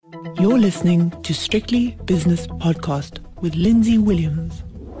You're listening to Strictly Business Podcast with Lindsay Williams.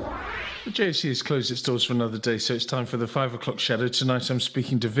 The JSE has closed its doors for another day, so it's time for the 5 o'clock shadow. Tonight I'm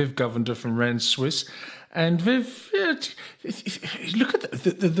speaking to Viv Govender from Rand Swiss. And Viv, look at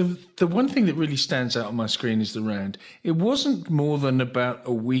the one thing that really stands out on my screen is the Rand. It wasn't more than about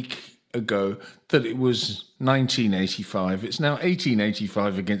a week ago that it was 1985. It's now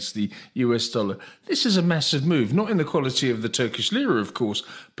 1885 against the US dollar. This is a massive move, not in the quality of the Turkish lira, of course,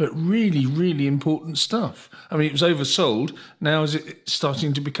 but really, really important stuff. I mean, it was oversold. Now is it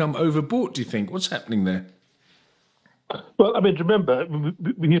starting to become overbought, do you think? What's happening there? Well, I mean, remember,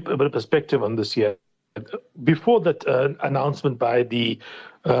 we need a bit of perspective on this here. Before that announcement by the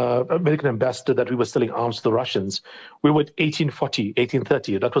American ambassador that we were selling arms to the Russians, we were at 1840,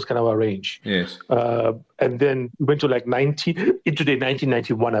 1830. That was kind of our range. Yes. And then we went to like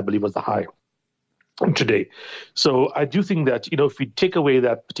 1991, I believe, was the high today. So I do think that, if we take away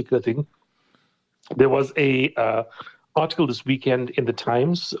that particular thing, there was a article this weekend in the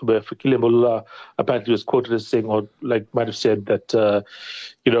Times where Fakile Mullah apparently was quoted as saying, or might have said that, the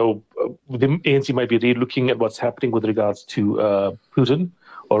ANC might be re-looking at what's happening with regards to Putin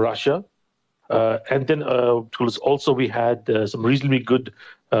or Russia. And then also we had some reasonably good,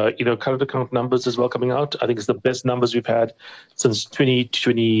 current account numbers as well coming out. I think it's the best numbers we've had since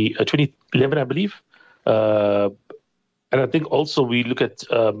 2011, I believe. And I think also we look at,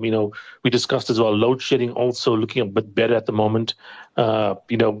 we discussed as well, load shedding also looking a bit better at the moment.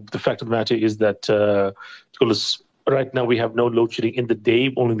 The fact of the matter is that right now we have no load shedding in the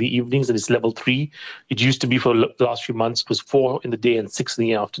day, only in the evenings, and it's level 3. It used to be for the last few months, it was 4 in the day and 6 in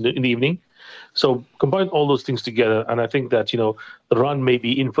the afternoon, in the evening. So combine all those things together, and I think that, the run may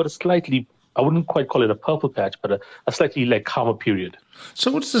be in for a slightly, I wouldn't quite call it a purple patch, but a slightly calmer period.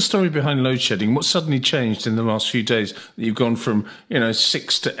 So what's the story behind load shedding? What suddenly changed in the last few days? You've gone from,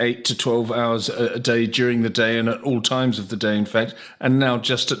 6 to 8 to 12 hours a day during the day and at all times of the day, in fact, and now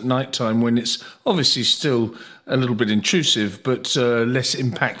just at night time when it's obviously still a little bit intrusive, but less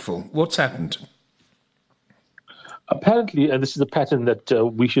impactful. What's happened? Apparently, and this is a pattern that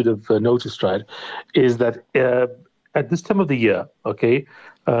we should have noticed, right, is that at this time of the year,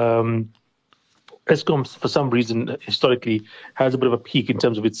 Eskom, for some reason, historically, has a bit of a peak in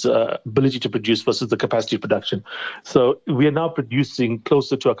terms of its ability to produce versus the capacity of production. So we are now producing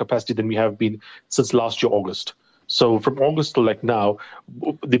closer to our capacity than we have been since last year, August. So from August to now,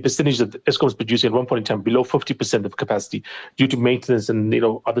 the percentage that Eskom is producing at one point in time below 50% of capacity due to maintenance and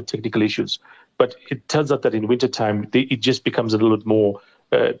other technical issues. But it turns out that in wintertime, it just becomes a little bit more,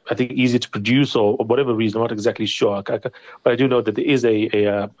 I think, easier to produce or whatever reason. I'm not exactly sure. But I do know that there is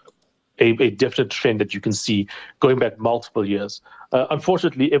a definite trend that you can see going back multiple years.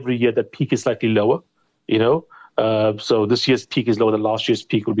 Unfortunately, every year that peak is slightly lower, so this year's peak is lower than last year's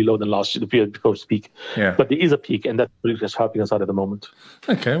peak, will be lower than the period before its peak. Yeah. But there is a peak, and that's really just helping us out at the moment.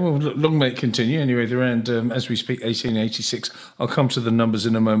 Okay, well, long may it continue. Anyway, the Rand, as we speak, 1886. I'll come to the numbers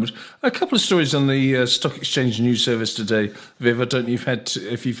in a moment. A couple of stories on the Stock Exchange News Service today. Viv, I don't know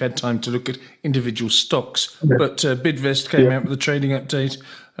if you've had time to look at individual stocks, but Bidvest came out with a trading update.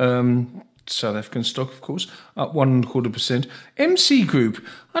 South African stock, of course, up 1.25%. MC Group,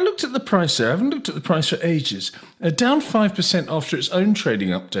 I looked at the price there. I haven't looked at the price for ages. Down 5% after its own trading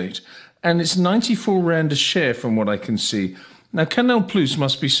update, and it's 94 Rand a share from what I can see. Now, Canal Plus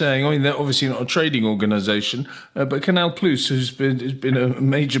must be saying, they're obviously not a trading organisation, but Canal Plus has been a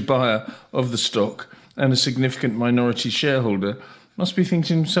major buyer of the stock and a significant minority shareholder, must be thinking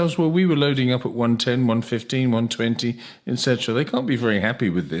to themselves, well, we were loading up at 110, 115, 120, etc. They can't be very happy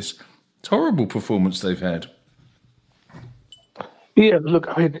with this. It's horrible performance they've had. Yeah, look,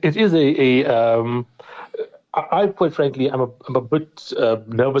 I mean, it is I quite frankly, I'm a bit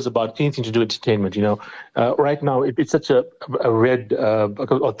nervous about anything to do with entertainment. Right now it's such a red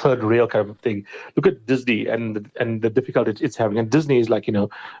or third rail kind of thing. Look at Disney and the difficulty it's having. And Disney is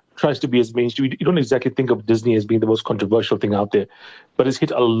tries to be as mainstream. You don't exactly think of Disney as being the most controversial thing out there, but it's hit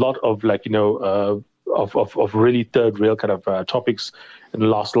a lot of of really third rail kind of topics in the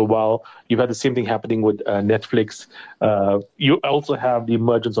last little while. You've had the same thing happening with Netflix. You also have the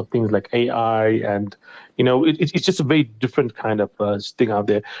emergence of things like AI, and it's just a very different kind of thing out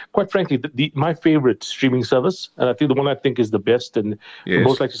there. Quite frankly, my favorite streaming service, and I think the one I think is the best and the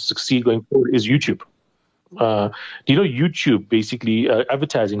most likely to succeed going forward, is YouTube. YouTube basically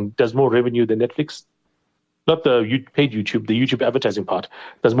advertising does more revenue than Netflix. Not the paid YouTube, the YouTube advertising part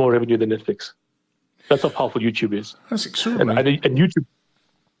does more revenue than Netflix. That's how powerful YouTube is. That's extraordinary. And YouTube,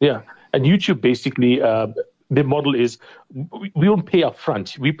 and YouTube basically, the model is we don't pay up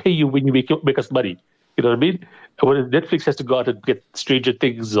front. We pay you when you make us money. You know what I mean? when Netflix has to go out and get Stranger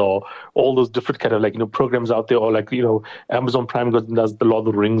Things or all those different kind of programs out there, or Amazon Prime goes and does the Lord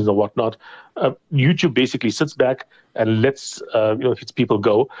of the Rings or whatnot, YouTube basically sits back and lets its people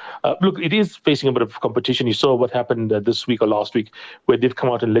go. Look, it is facing a bit of competition. You saw what happened this week or last week, where they've come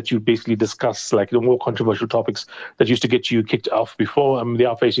out and let you basically discuss more controversial topics that used to get you kicked off before. I mean, they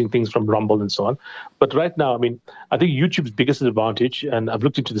are facing things from Rumble and so on. But right now, I mean, I think YouTube's biggest advantage, and I've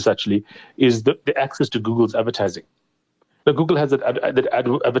looked into this actually, is the access to Google's advertising. Now, Google has that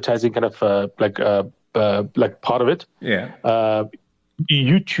advertising kind of like part of it. Yeah.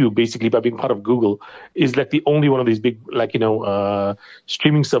 YouTube, basically, by being part of Google, is like the only one of these big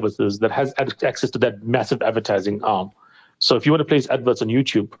streaming services that has access to that massive advertising arm. So if you want to place adverts on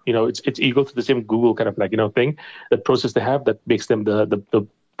YouTube, it's you go through the same Google kind of thing, the process they have that makes them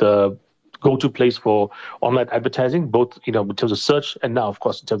the go-to place for online advertising, both in terms of search and now, of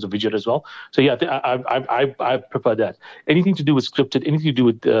course, in terms of video as well. So yeah, I prefer that. Anything to do with scripted, anything to do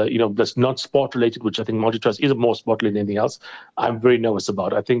with that's not sport related, which I think multitrust is more sport related than anything else, I'm very nervous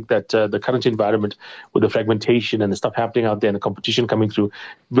about. I think that the current environment with the fragmentation and the stuff happening out there and the competition coming through,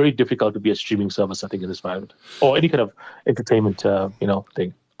 very difficult to be a streaming service, I think, in this environment, or any kind of entertainment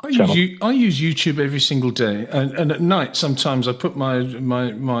thing. I use YouTube every single day, and at night sometimes I put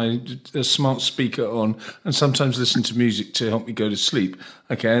my smart speaker on and sometimes listen to music to help me go to sleep.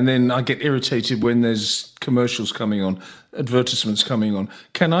 Okay, and then I get irritated when there's commercials coming on, advertisements coming on.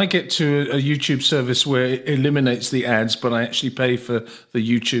 Can I get to a YouTube service where it eliminates the ads, but I actually pay for the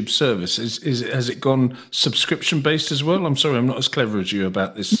YouTube service? Has it gone subscription based as well? I'm sorry, I'm not as clever as you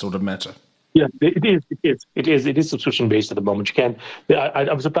about this sort of matter. Yeah, it is subscription based at the moment. You can.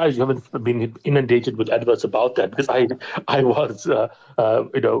 I'm surprised you haven't been inundated with adverts about that, because I was,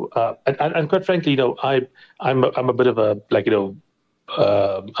 and quite frankly, I'm a bit of a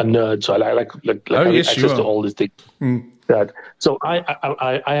a nerd, so I like having access to all these things. That so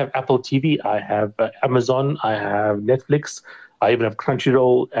I have Apple TV, I have Amazon, I have Netflix, I even have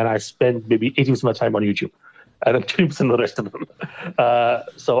Crunchyroll, and I spend maybe 80% of my time on YouTube, and then 20% of the rest of them.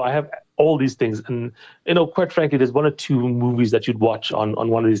 So I have all these things, and quite frankly, there's one or two movies that you'd watch on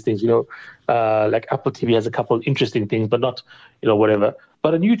one of these things. Like Apple TV has a couple of interesting things, but not whatever.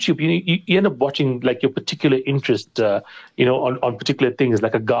 But on YouTube, you end up watching like your particular interest, on particular things,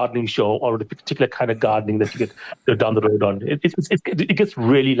 like a gardening show or a particular kind of gardening that you get down the road on. It gets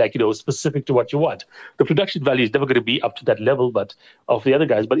really specific to what you want. The production value is never going to be up to that level, but of the other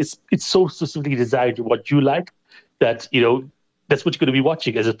guys. But it's so specifically designed to what you like that that's what you're going to be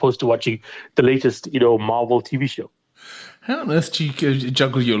watching, as opposed to watching the latest Marvel TV show. How on earth do you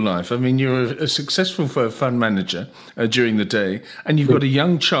juggle your life? I mean, you're a successful fund manager during the day, and you've got a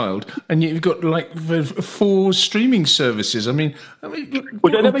young child, and you've got 4 streaming services. I mean,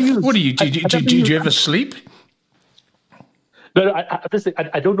 which I never use. What do you do? Do you ever sleep? No,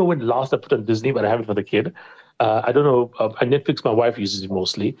 I don't know when last I put on Disney, but I have it for the kid. I don't know. Netflix, my wife uses it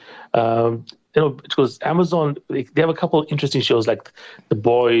mostly. Because Amazon, they have a couple of interesting shows like The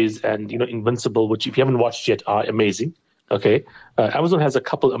Boys and Invincible, which if you haven't watched yet are amazing. Okay, Amazon has a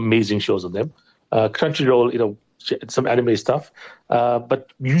couple amazing shows on them. Crunchyroll, some anime stuff,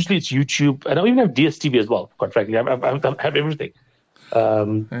 but usually it's YouTube, and I even have DSTV as well. Quite frankly, I have everything.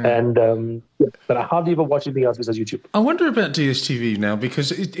 But I hardly ever watch anything else besides YouTube. I wonder about DSTV now,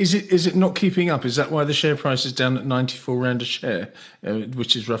 because is it not keeping up? Is that why the share price is down at 94 rand a share,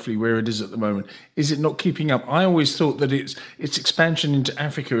 which is roughly where it is at the moment? Is it not keeping up? I always thought that its expansion into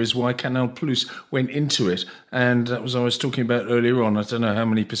Africa is why Canal Plus went into it, and that was I was talking about earlier on. I don't know how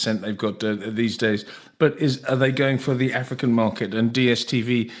many percent they've got these days, but are they going for the African market? And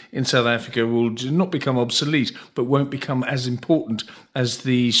DSTV in South Africa will not become obsolete, but won't become as important as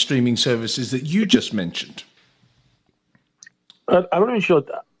the streaming services that you just mentioned. I'm not even sure.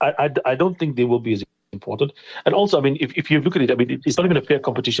 I don't think they will be as important. And also, I mean, if you look at it, I mean, it's not even a fair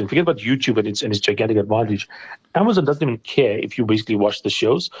competition. Forget about YouTube and its gigantic advantage. Amazon doesn't even care if you basically watch the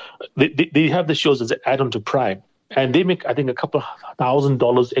shows. They have the shows as an add-on to Prime, and they make, I think, a couple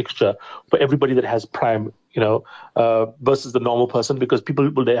 $1,000 extra for everybody that has Prime, versus the normal person, because people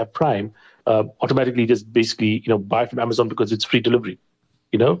that have Prime automatically just basically buy from Amazon because it's free delivery.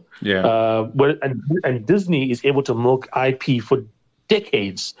 Yeah. And Disney is able to milk IP for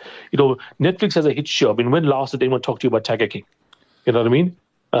decades. Netflix has a hit show. I mean, when last did anyone talk to you about Tiger King? You know what I mean?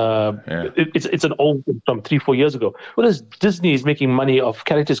 It's an old from 3-4 years ago. Whereas Disney is making money off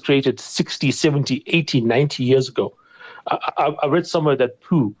characters created 60, 70, 80, 90 years ago. I read somewhere that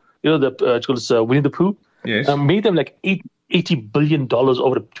Pooh, Winnie the Pooh, yes, made them like $80 billion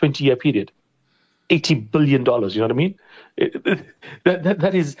over a 20-year period. $80 billion. You know what I mean?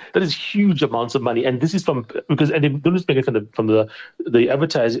 That is huge amounts of money, and this is and they don't just make it from the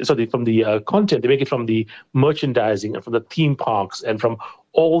advertising, sorry, from the content. They make it from the merchandising and from the theme parks and from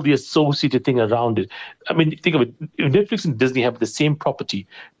all the associated thing around it. I mean, think of it. If Netflix and Disney have the same property,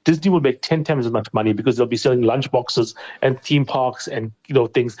 Disney will make 10 times as much money because they'll be selling lunch boxes and theme parks and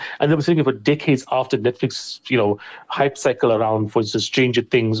things, and they'll be selling it for decades after Netflix hype cycle around, for instance, Stranger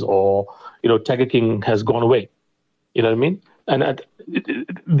Things or Tiger King has gone away. You know what I mean? And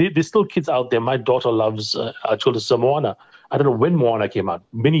there's still kids out there. My daughter loves our children's Moana. I don't know when Moana came out,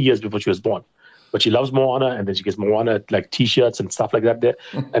 many years before she was born. But she loves Moana, and then she gets Moana like T-shirts and stuff like that there.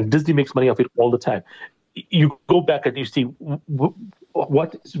 And Disney makes money off it all the time. You go back and you see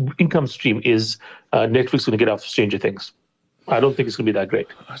what income stream is Netflix going to get off Stranger Things. I don't think it's going to be that great.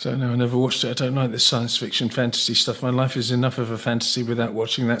 I don't know. I never watched it. I don't like this science fiction fantasy stuff. My life is enough of a fantasy without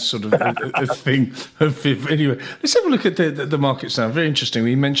watching that sort of a thing. Anyway, let's have a look at the markets now. Very interesting.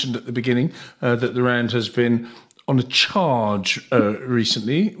 We mentioned at the beginning that the rand has been on a charge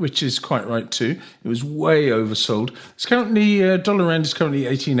recently, which is quite right too. It was way oversold. It's currently dollar rand is currently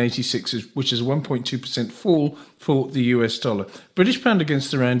 18.86, which is a 1.2% fall for the US dollar. British pound against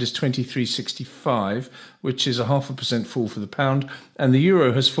the rand is 23.65, which is a 0.5% fall for the pound, and the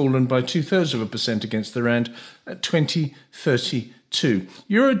euro has fallen by 0.2% against the rand at 20.32.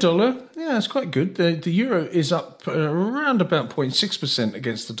 Euro dollar, yeah, it's quite good. The euro is up around about 0.6%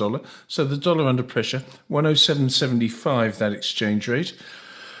 against the dollar, so the dollar under pressure, 107.75 that exchange rate.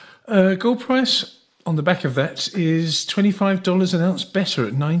 Gold price on the back of that is $25 an ounce better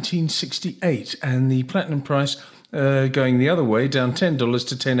at 19.68, and the platinum price going the other way, down $10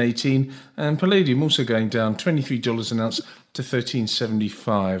 to 10.18, and palladium also going down $23 an ounce to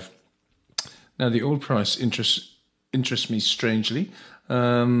 13.75. Now the oil price interests me strangely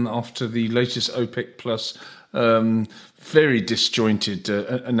after the latest OPEC Plus very disjointed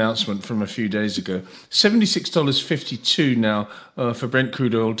announcement from a few days ago. $76.52 now for Brent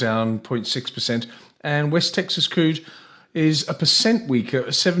crude oil, down 0.6%, and West Texas crude is 1% weaker at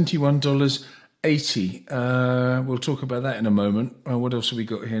 $71.80. We'll talk about that in a moment. What else have we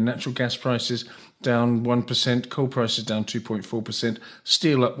got here? Natural gas prices down 1%, coal prices down 2.4%,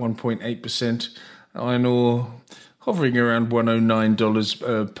 steel up 1.8%, iron ore hovering around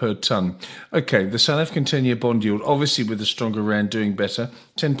 $109 per tonne. Okay, the South African 10-year bond yield, obviously with the stronger rand doing better,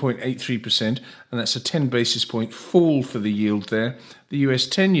 10.83%, and that's a 10 basis point fall for the yield there. The US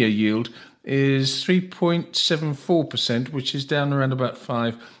 10-year yield is 3.74%, which is down around about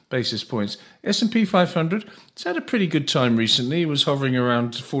 5 basis points. S&P 500, it's had a pretty good time recently. It was hovering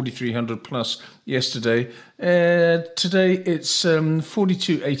around 4,300 plus yesterday. Today it's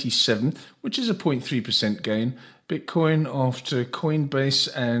 42.87, which is a 0.3% gain. Bitcoin after Coinbase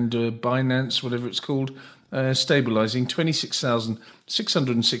and Binance, whatever it's called, stabilizing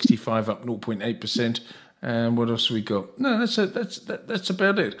 26,665 up 0.8%. And what else have we got? No, that's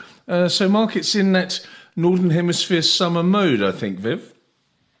about it. So markets in that Northern Hemisphere summer mode, I think, Viv.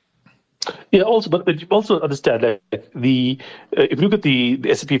 Yeah, but you also understand that if you look at the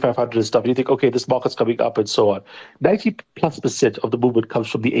S&P 500 and stuff, you think, okay, this market's coming up and so on. 90+% of the movement comes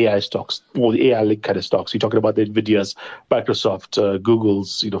from the AI stocks, or the AI link kind of stocks. You're talking about the Nvidias, Microsoft,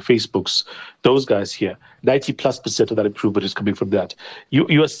 Google's, Facebook's, those guys here. 90+% of that improvement is coming from that.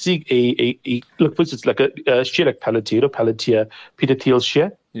 You are seeing a look, for instance, like a share like Palantir, Palantir, Peter Thiel's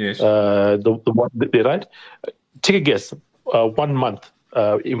share. Yes. The one they right. Take a guess. 1 month.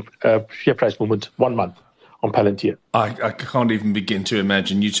 Share price movement 1 month on Palantir. I can't even begin to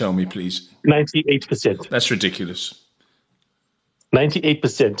imagine. You tell me, please. 98%. That's ridiculous.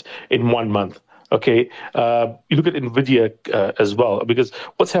 98% in 1 month. Okay. You look at Nvidia as well, because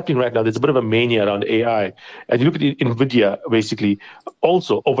what's happening right now, there's a bit of a mania around AI. And you look at Nvidia, basically,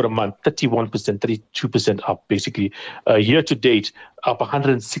 also over a month, 31%, 32% up, basically. Year to date, up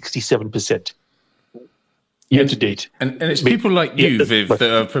 167%. Year to date. And it's people like you, Viv, that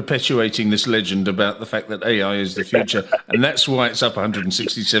are perpetuating this legend about the fact that AI is the future, and that's why it's up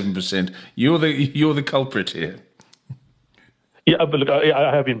 167%. You're the culprit here. Yeah, but look,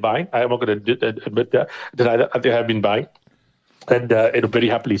 I have been buying. I'm not going to admit that I have been buying, and very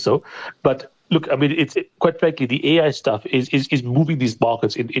happily so. But look, I mean, it's quite frankly, the AI stuff is moving these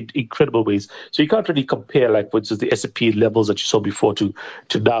markets in incredible ways. So you can't really compare, like, for instance, the S&P levels that you saw before to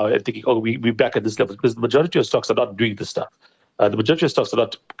now, and thinking, oh, we're back at this level, because the majority of stocks are not doing this stuff. The majority of stocks are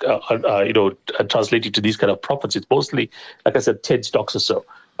not, translating to these kind of profits. It's mostly, like I said, 10 stocks or so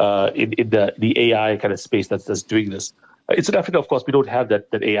in the AI kind of space that's doing this. In South Africa, of course, we don't have that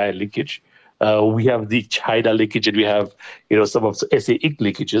AI linkage. We have the China linkage, and we have some of the SA Inc.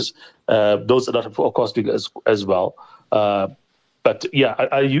 linkages. Those are not, of course, big as well. But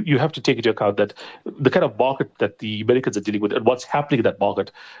yeah, you have to take into account that the kind of market that the Americans are dealing with and what's happening in that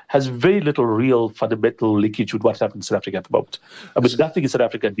market has very little real fundamental linkage with what's happening in South Africa at the moment. I mean, nothing in South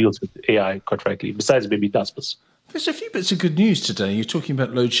Africa deals with AI, quite frankly, besides maybe Tasmus. There's a few bits of good news today. You're talking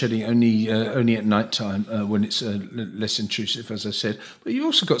about load shedding only at night time when it's less intrusive, as I said. But you've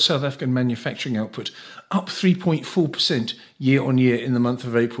also got South African manufacturing output up 3.4% year on year in the month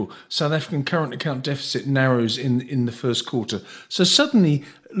of April. South African current account deficit narrows in the first quarter. So suddenly,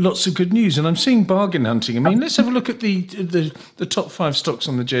 lots of good news. And I'm seeing bargain hunting. I mean, let's have a look at the top 5 stocks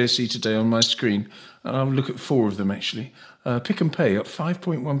on the JSE today on my screen. And I'll look at 4 of them, actually. Pick and Pay up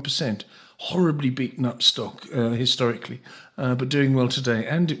 5.1%. Horribly beaten up stock historically, but doing well today,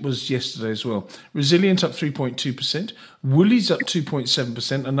 and it was yesterday as well. Resilient up 3.2%, Woolies up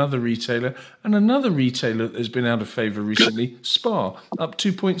 2.7%, another retailer, and another retailer that has been out of favour recently, Spar, up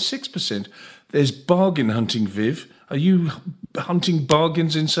 2.6%. There's bargain hunting, Viv. Are you hunting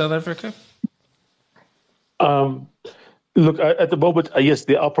bargains in South Africa? Look, at the moment, yes,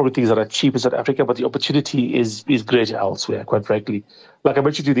 there are probably things that are cheap in South Africa, but the opportunity is greater elsewhere, quite frankly. Like I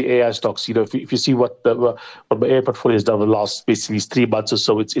mentioned to you, the AI stocks, if you see what my AI portfolio has done over the last basically 3 months or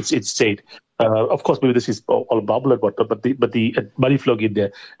so, it's insane. Of course, maybe this is all a bubble and whatnot, but the money flowing in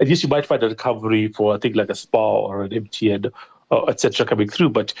there. And yes, you might find a recovery for, I think, like a SPAR or an MTN, etc. coming through,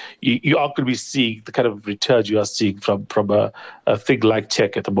 but you aren't going to be seeing the kind of returns you are seeing from a thing like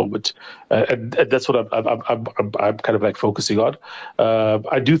tech at the moment, and that's what I'm kind of like focusing on.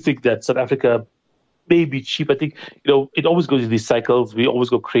 I do think that South Africa may be cheap. I think it always goes in these cycles. We always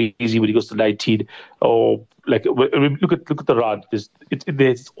go crazy when it goes to 19, or like look at the rand.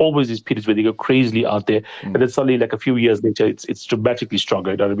 There's always these periods where they go crazily out there, and then suddenly, like a few years later, it's dramatically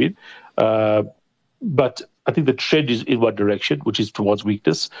stronger. You know what I mean? But I think the trend is in one direction, which is towards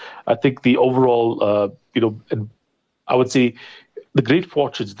weakness. I think the overall, and I would say the great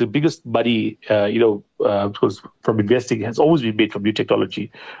fortunes, the biggest money, because from investing has always been made from new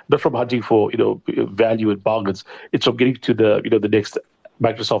technology, not from hunting for, value and bargains. It's from getting to the next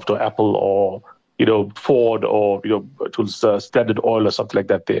Microsoft or Apple or, Ford or, to Standard Oil or something like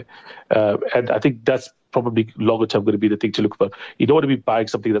that there. And I think that's probably longer term going to be the thing to look for. You don't want to be buying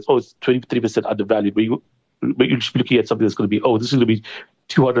something that's, it's 23% undervalued, but you should be looking at something that's going to be, this is going to be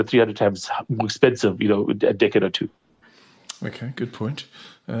 200, 300 times more expensive, in a decade or two. Okay, good point.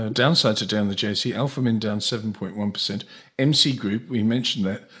 Downside today on the JSE, Alphamin down 7.1%. MC Group, we mentioned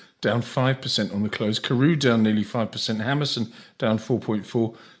that, down 5% on the close. Karoo down nearly 5%. Hammerson down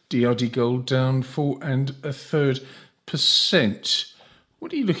 4.4%. DRD Gold down 4.33%.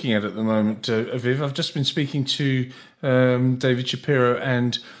 What are you looking at the moment, Viv? I've just been speaking to David Shapiro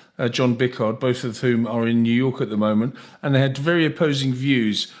and John Bickard, both of whom are in New York at the moment, and they had very opposing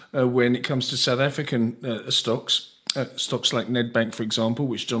views when it comes to South African stocks. Stocks like Nedbank, for example,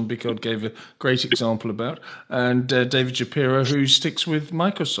 which John Bickard gave a great example about, and David Shapiro, who sticks with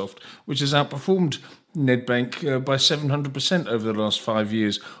Microsoft, which has outperformed Nedbank by 700% over the last 5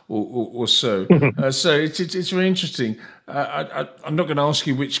 years or so. So it's very interesting. I'm not going to ask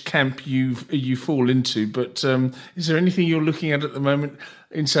you which camp you fall into, but is there anything you're looking at the moment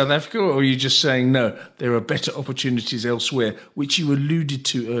in South Africa, or are you just saying, no, there are better opportunities elsewhere, which you alluded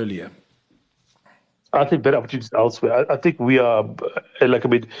to earlier? I think better opportunities elsewhere. I think we are,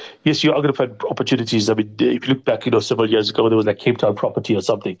 yes, you are going to find opportunities. I mean, if you look back, several years ago, there was like Cape Town property or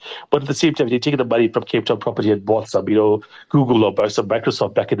something. But at the same time, they're taking the money from Cape Town property and bought some, Google or some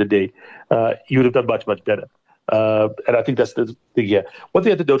Microsoft back in the day. You would have done much, much better. And I think that's the thing here. One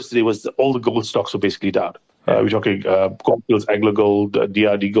thing I had to notice today was all the gold stocks were basically down. We're talking Gold Fields, Anglo Gold,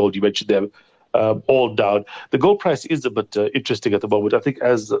 DRD Gold, you mentioned them. All down. The gold price is a bit interesting at the moment. I think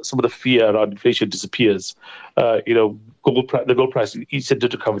as some of the fear around inflation disappears, the gold price is said to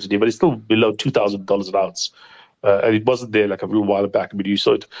recover today, but it's still below $2,000 an ounce. And it wasn't there like a little while back. I mean, you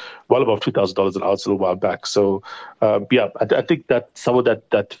saw it well above $2,000 an ounce a little while back. So, I think that some of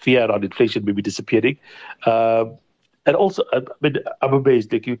that fear around inflation may be disappearing. And also, I'm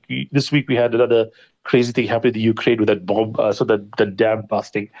amazed. Like this week, we had another crazy thing happen in the Ukraine with that bomb, that dam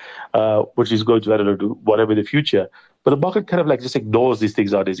busting, which is going to, do whatever in the future. But the market kind of just ignores these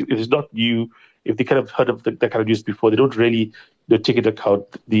things nowadays. If it's not new, if they kind of heard of that kind of news before, they don't really take into account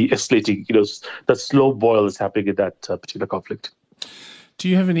the escalating, that slow boil is happening in that particular conflict. Do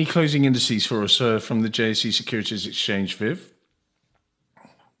you have any closing indices for us from the JSE Securities Exchange, Viv?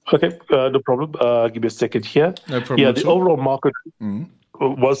 Okay, no problem. Give me a second here. No problem. Yeah, the overall market.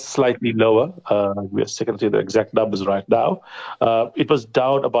 was slightly lower. We are second to the exact numbers right now. It was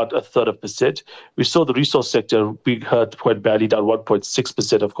down about 1/3%. We saw the resource sector being hurt quite badly, down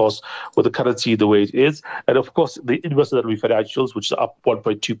 1.6%, of course, with the currency the way it is. And of course, the inverse of that will be financials, which is up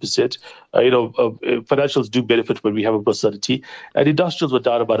 1.2%. Financials do benefit when we have a uncertainty. And industrials were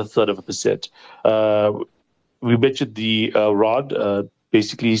down about 1/3%. We mentioned the rod,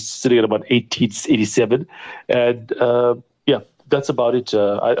 basically sitting at about 1887. And that's about it.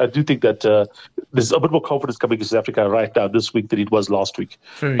 I do think that there's a bit more confidence coming to South Africa right now this week than it was last week.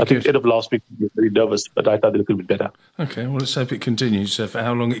 I think at the end of last week, we were very nervous, but I thought it could be better. Okay, well, let's hope it continues. For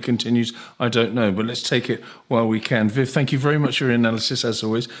how long it continues, I don't know, but let's take it while we can. Viv, thank you very much for your analysis, as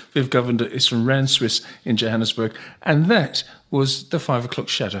always. Viv Govender is from Rand Swiss in Johannesburg, and that was the 5 o'clock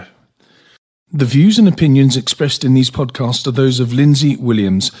shadow. The views and opinions expressed in these podcasts are those of Lindsay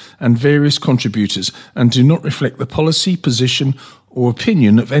Williams and various contributors and do not reflect the policy, position or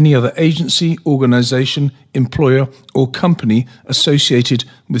opinion of any other agency, organisation, employer or company associated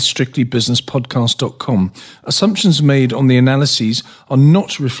with strictlybusinesspodcast.com. Assumptions made on the analyses are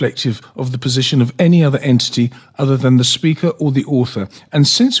not reflective of the position of any other entity other than the speaker or the author. And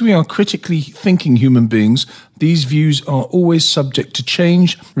since we are critically thinking human beings, these views are always subject to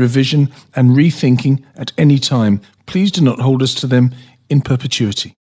change, revision and rethinking at any time. Please do not hold us to them in perpetuity.